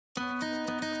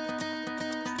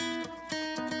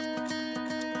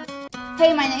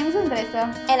Hey, my name is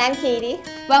Andressa. And I'm Katie.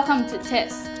 Welcome to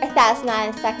TIS,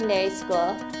 1009 Secondary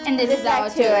School. and this is our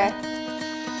tour.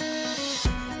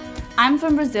 I'm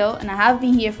from Brazil and I have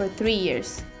been here for 3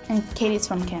 years. And Katie's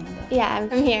from Canada. Yeah, I'm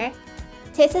from here.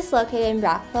 TIS is located in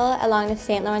Brockville along the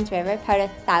St. Lawrence River, part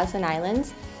of Thousand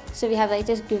Islands. So we have like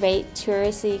this great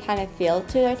touristy kind of feel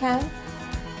to our town.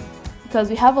 Because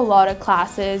we have a lot of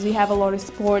classes, we have a lot of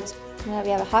sports. We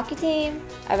have a hockey team,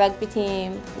 a rugby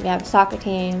team, we have a soccer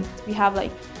team. We have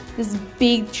like this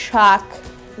big track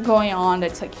going on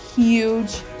that's like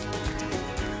huge.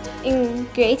 In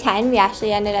grade 10, we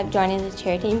actually ended up joining the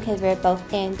cheer team because we were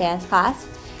both in dance class.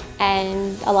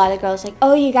 And a lot of girls were like,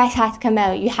 oh, you guys have to come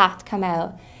out, you have to come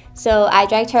out. So I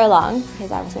dragged her along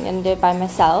because I wasn't going to do it by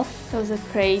myself. It was a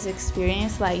crazy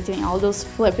experience, like doing all those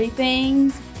flippy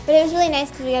things. But it was really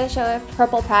nice because we got to show her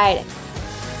purple pride.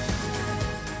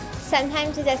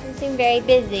 Sometimes it doesn't seem very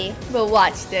busy. But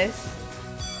watch this.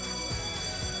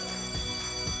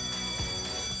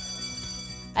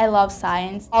 I love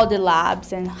science, all the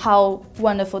labs and how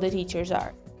wonderful the teachers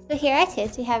are. So here at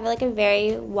TIS, we have like a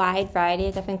very wide variety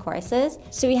of different courses.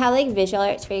 So we have like visual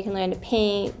arts where you can learn to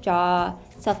paint, draw,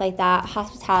 stuff like that.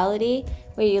 Hospitality,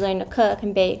 where you learn to cook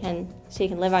and bake and so you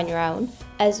can live on your own.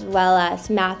 As well as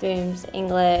math rooms,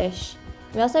 English.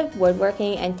 We also have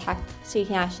woodworking and tech, so you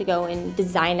can actually go and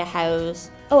design a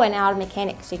house. Oh, and auto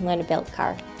mechanics, so you can learn to build a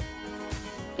car.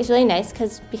 It's really nice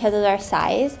because of our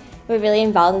size, we're really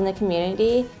involved in the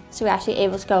community, so we're actually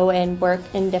able to go and work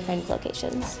in different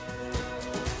locations.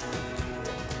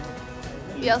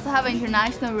 We also have an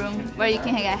international room where you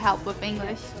can get help with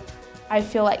English. I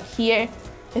feel like here,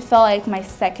 it felt like my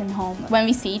second home. When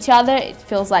we see each other, it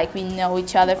feels like we know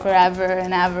each other forever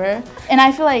and ever. And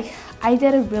I feel like I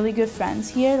did a really good friends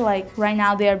here. Like right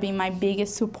now, they are being my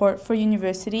biggest support for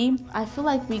university. I feel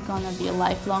like we're gonna be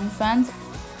lifelong friends.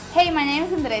 Hey, my name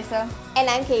is Andressa. And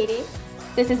I'm Katie.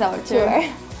 This is our tour.